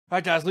All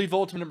right, guys. Leaf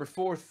Ultimate number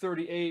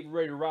 438.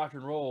 Ready to rock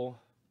and roll.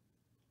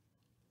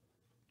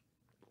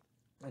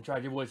 And try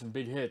to give away some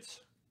big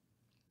hits.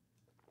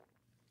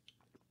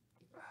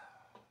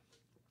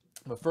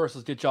 But first,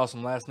 let's get y'all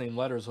some last name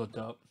letters hooked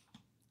up.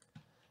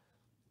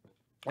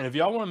 And if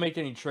y'all want to make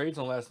any trades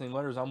on last name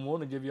letters, I'm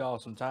willing to give y'all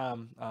some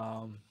time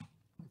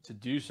to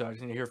do so. I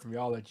just need to hear from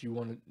y'all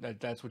that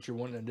that's what you're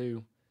wanting to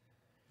do.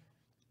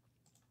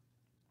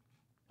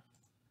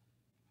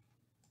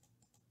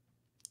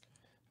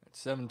 That's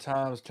 7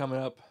 times coming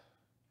up.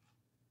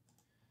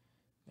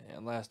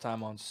 And last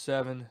time on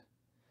 7.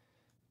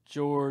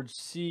 George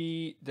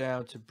C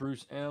down to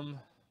Bruce M.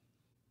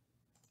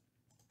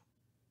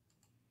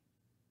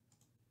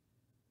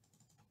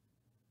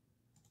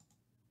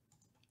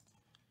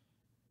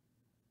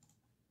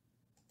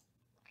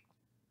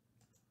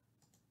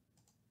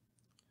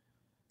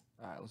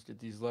 All right, let's get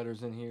these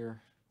letters in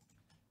here.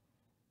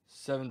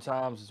 7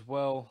 times as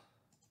well.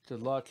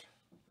 Good luck.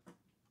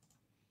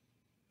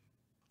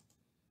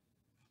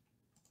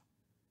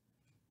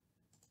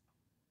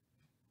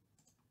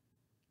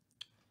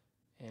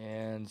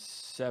 And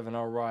 7,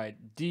 all right.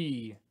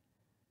 D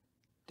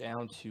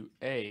down to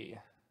A.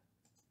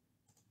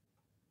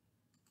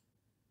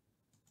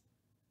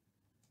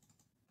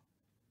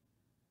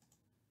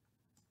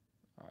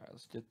 All right,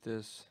 let's get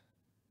this.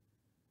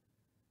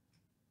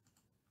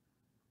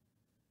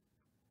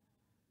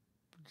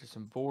 Just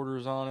some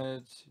borders on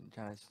it.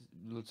 Kind of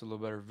looks a little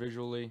better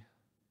visually.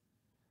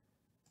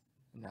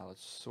 Now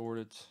let's sort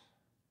it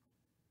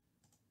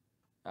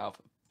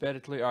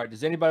alphabetically. All right,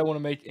 does anybody want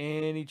to make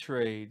any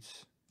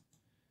trades?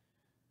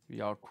 Give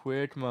y'all a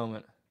quick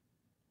moment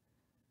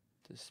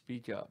to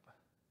speak up.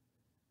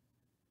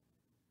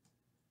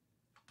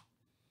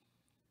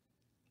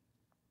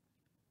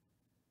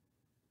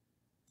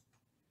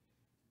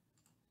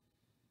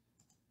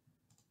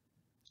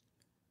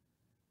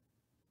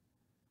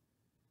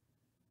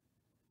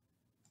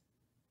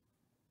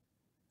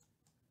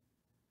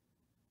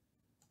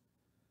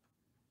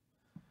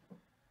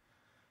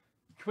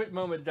 Quick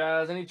moment,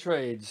 guys. Any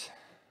trades?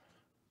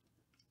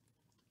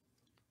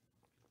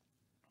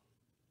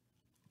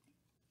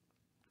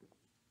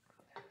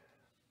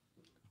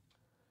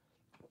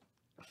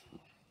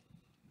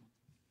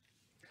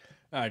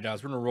 All right,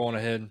 guys. We're going to roll on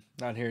ahead.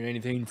 Not hearing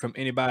anything from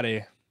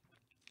anybody.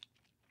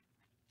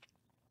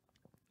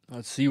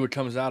 Let's see what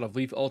comes out of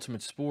Leaf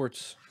Ultimate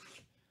Sports.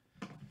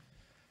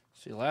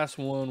 See, last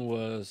one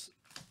was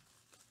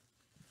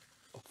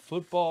a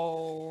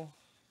football,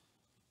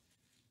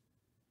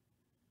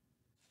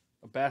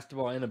 a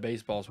basketball, and a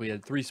baseball. So we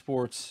had 3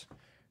 sports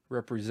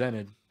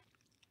represented.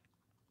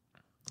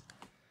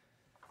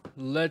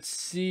 Let's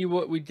see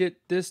what we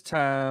get this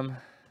time.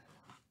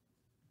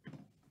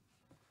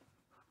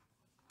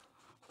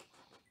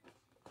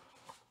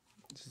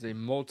 This is a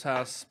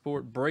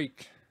multi-sport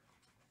break.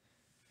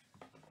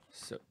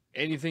 So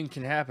anything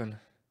can happen.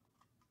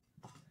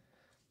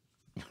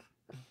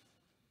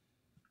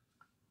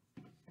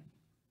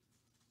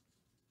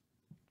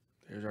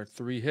 There's our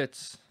 3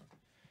 hits.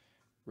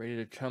 Ready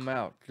to come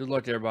out. Good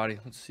luck, everybody.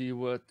 Let's see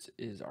what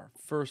is our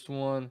first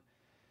one.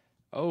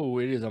 Oh,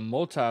 it is a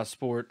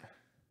multi-sport.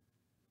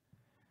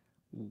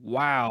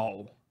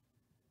 Wow.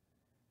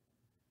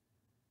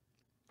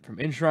 From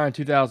Enshrine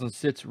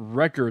 2006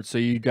 record. So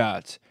you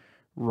got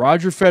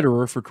Roger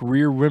Federer for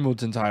career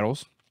Wimbledon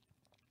titles.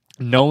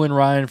 Nolan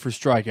Ryan for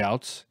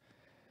strikeouts.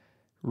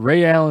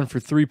 Ray Allen for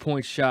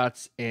 3-point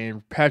shots.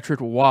 And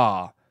Patrick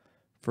Waugh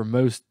for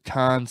most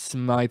Conn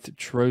Smythe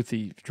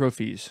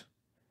trophies.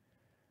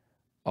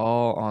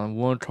 All on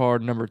one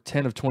card, number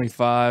 10 of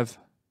 25.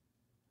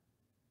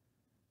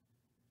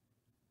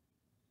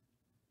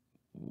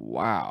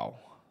 Wow.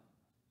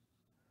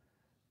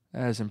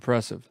 That is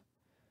impressive.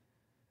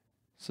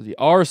 So the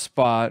R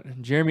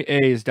spot, Jeremy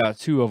A's got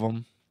 2 of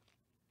them.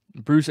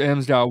 Bruce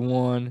M's got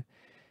 1.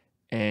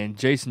 And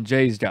Jason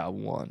J's got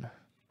 1.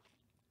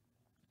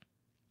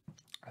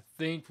 I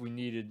think we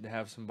needed to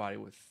have somebody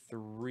with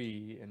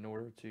 3 in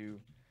order to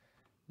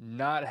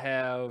not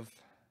have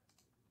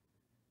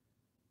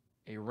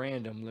a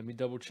random. Let me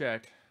double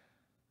check.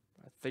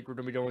 I think we're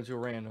going to be going to a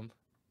random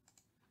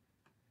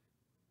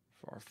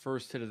for our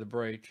first hit of the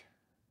break.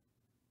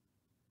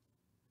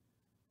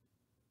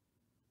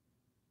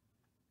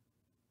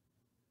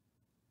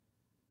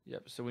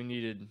 Yep, so we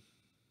needed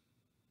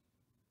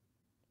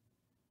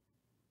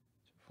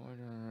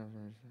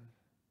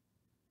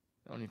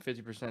only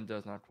 50%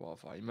 does not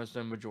qualify. You must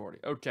have a majority.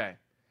 Okay.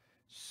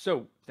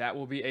 So that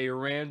will be a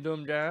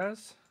random,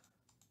 guys.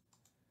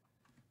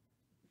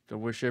 So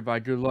wish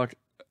everybody good luck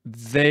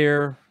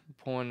there.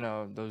 Pulling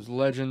those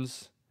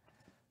legends.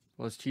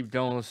 Let's keep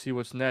going. Let's see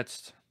what's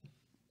next.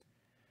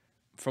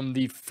 From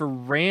the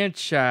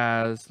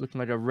franchise, looking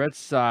like a Red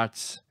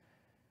Sox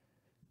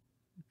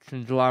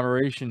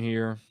conglomeration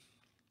here.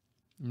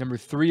 Number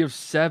 3 of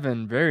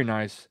 7. Very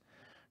nice.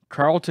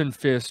 Carlton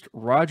Fisk,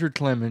 Roger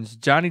Clemens,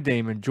 Johnny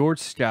Damon, George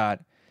Scott,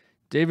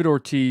 David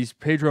Ortiz,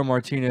 Pedro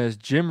Martinez,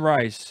 Jim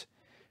Rice,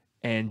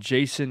 and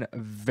Jason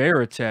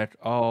Varitek,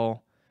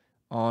 all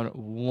on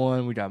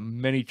 1. We got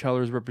many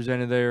colors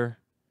represented there.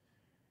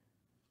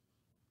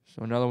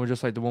 So another one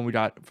just like the one we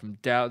got from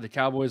the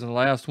Cowboys in the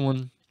last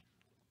one.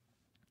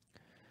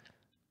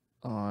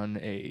 On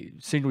a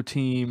single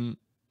team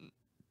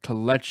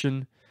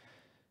collection.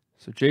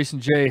 So Jason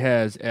J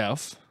has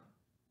F.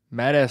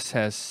 Matt S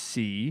has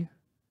C.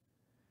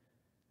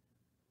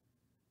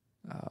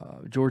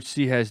 George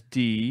C has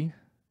D.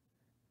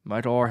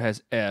 Michael R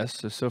has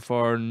S. So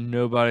far,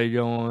 nobody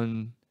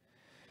going.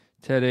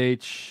 Ted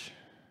H.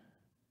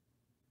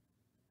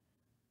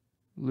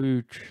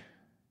 Luke.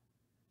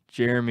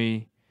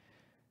 Jeremy.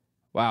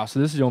 Wow, so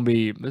this is gonna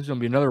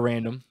be another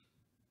random.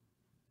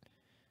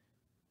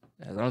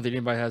 As I don't think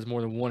anybody has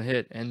more than one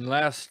hit. And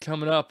last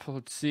coming up,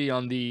 let's see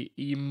on the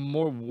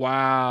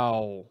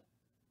wow.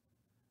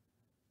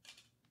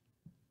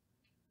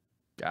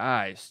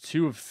 Guys,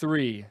 2 of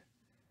 3.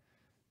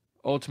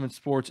 Ultimate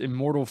Sports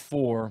Immortal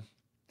 4.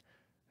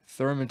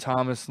 Thurman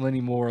Thomas,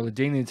 Lenny Moore,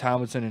 LaDainian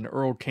Tomlinson, and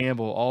Earl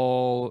Campbell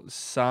all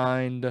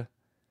signed.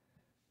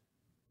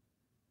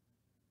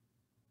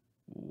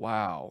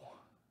 Wow.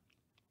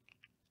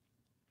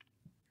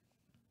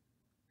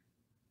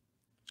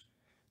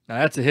 Now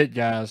that's a hit,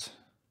 guys.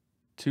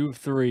 2 of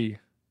 3.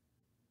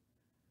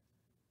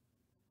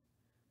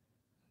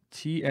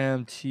 T,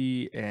 M,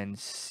 T, and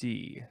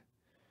C.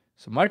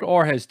 So Michael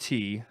R has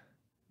T.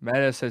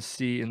 Matt S has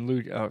C, and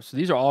Luke. Oh, so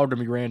these are all going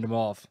to be random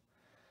off.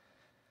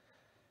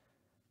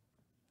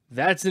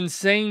 That's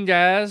insane,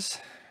 guys.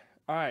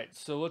 All right,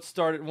 so let's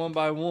start it one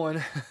by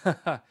one.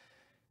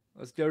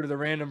 Let's go to the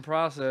random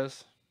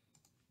process.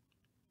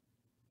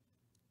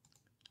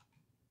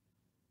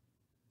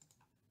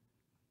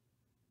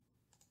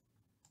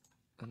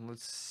 And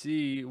let's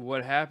see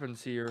what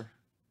happens here.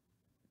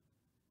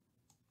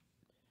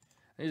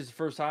 This is the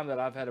first time that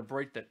I've had a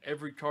break that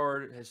every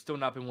card has still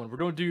not been won. We're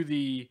going to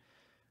do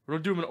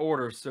them in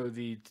order, so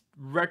the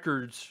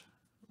records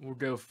will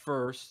go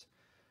first.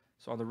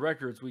 So on the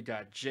records, we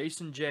got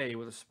Jason J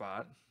with a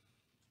spot.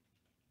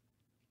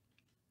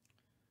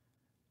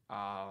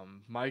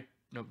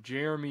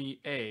 Jeremy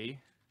A.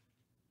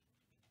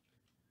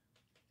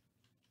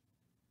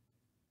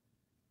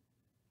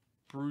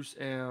 Bruce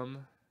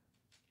M.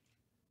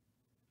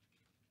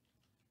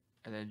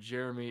 And then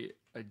Jeremy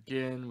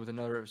again with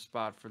another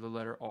spot for the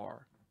letter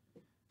R.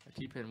 I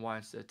keep hitting Y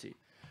instead of T.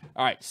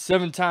 All right,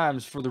 7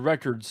 times for the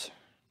records.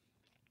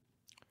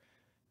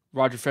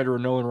 Roger Federer,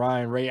 Nolan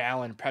Ryan, Ray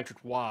Allen,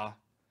 Patrick Waugh.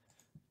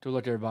 Good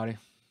luck, everybody.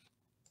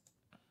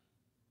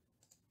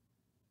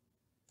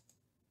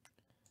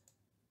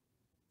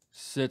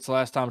 Sits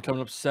last time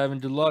coming up 7.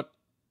 Good luck.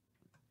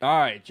 All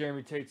right,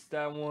 Jeremy takes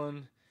that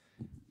one.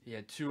 He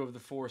had 2 of the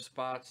 4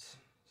 spots,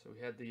 so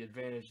we had the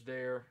advantage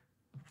there.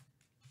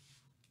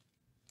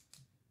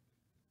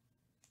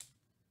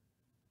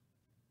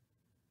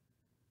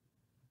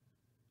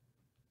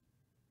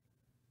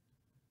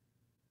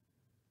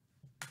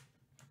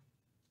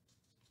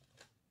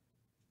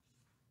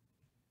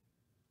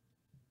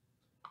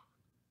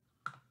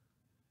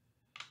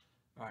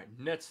 All right,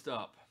 next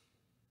up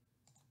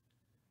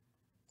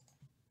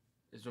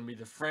is going to be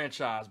the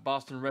franchise,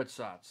 Boston Red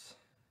Sox.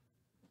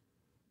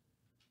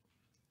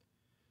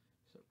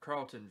 So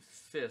Carlton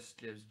Fisk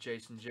gives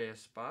Jason J a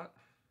spot.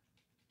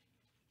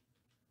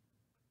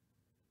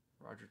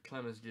 Roger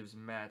Clemens gives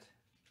Matt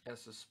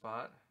S a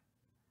spot.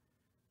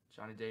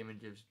 Johnny Damon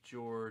gives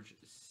George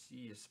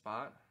C a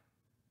spot.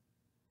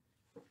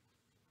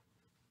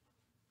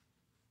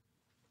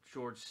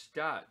 George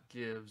Scott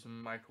gives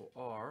Michael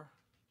R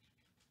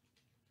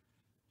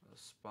a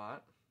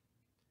spot.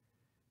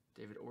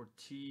 David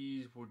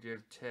Ortiz will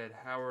give Ted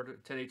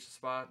H a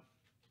spot.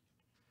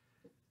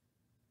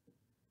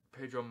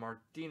 Pedro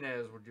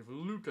Martinez will give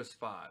Luke a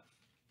spot.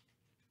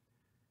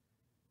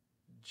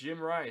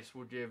 Jim Rice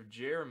will give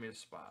Jeremy a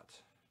spot.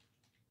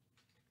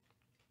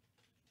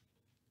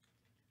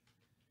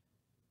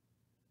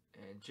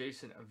 And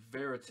Jason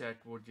Veritek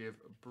will give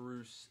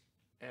Bruce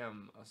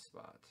M a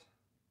spot.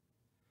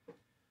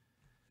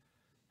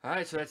 All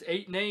right, so that's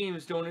 8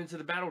 names going into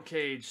the battle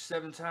cage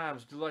 7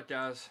 times. Good luck,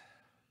 guys.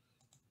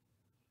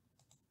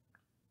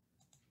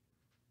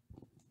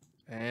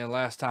 And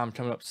last time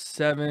coming up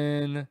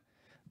 7.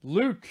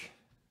 Luke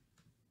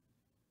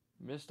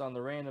missed on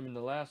the random in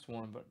the last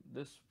one, but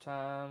this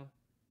time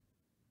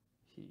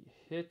he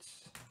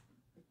hits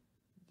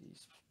the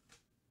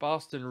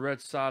Boston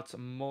Red Sox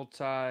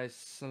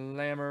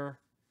multi-slammer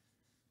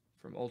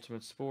from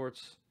Ultimate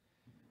Sports.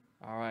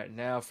 All right,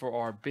 now for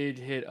our big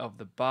hit of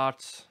the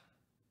box.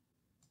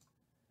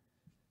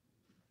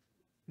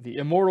 The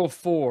Immortal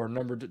 4,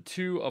 numbered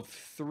 2 of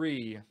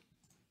 3.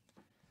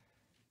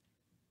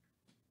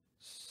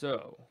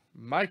 So,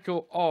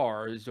 Michael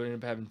R is going to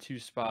end up having 2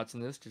 spots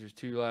in this because there's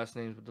 2 last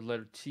names with the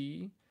letter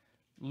T.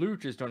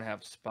 Luke is going to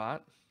have a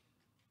spot.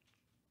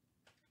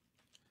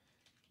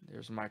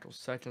 There's Michael's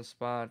second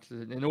spot.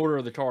 In order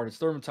of the card, it's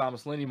Thurman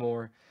Thomas, Lenny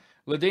Moore,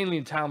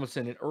 LaDainian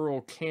Tomlinson, and Earl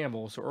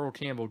Campbell. So Earl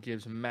Campbell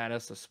gives Matt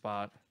S a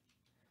spot.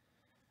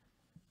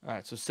 All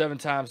right, so 7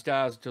 times,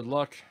 guys. Good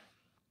luck.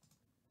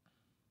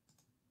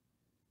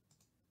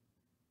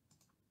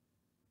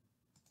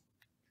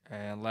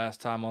 And last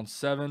time on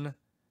 7.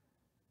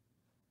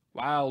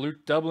 Wow,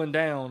 Luke doubling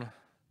down.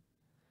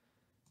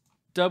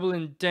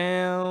 Doubling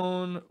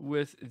down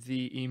with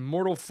the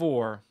Immortal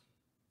 4.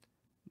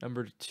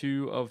 Number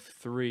 2 of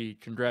 3.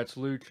 Congrats,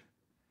 Luke.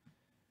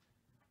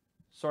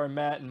 Sorry,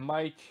 Matt and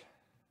Mike.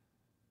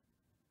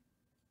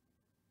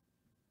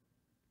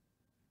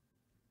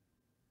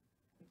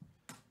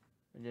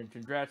 Again,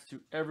 congrats to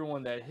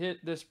everyone that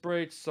hit this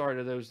break. Sorry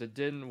to those that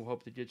didn't. We'll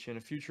hope to get you in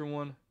a future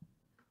one.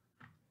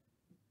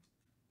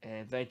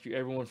 And thank you,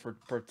 everyone, for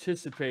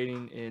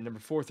participating in number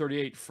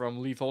 438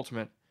 from Leaf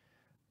Ultimate.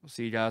 We'll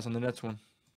see you guys on the next one.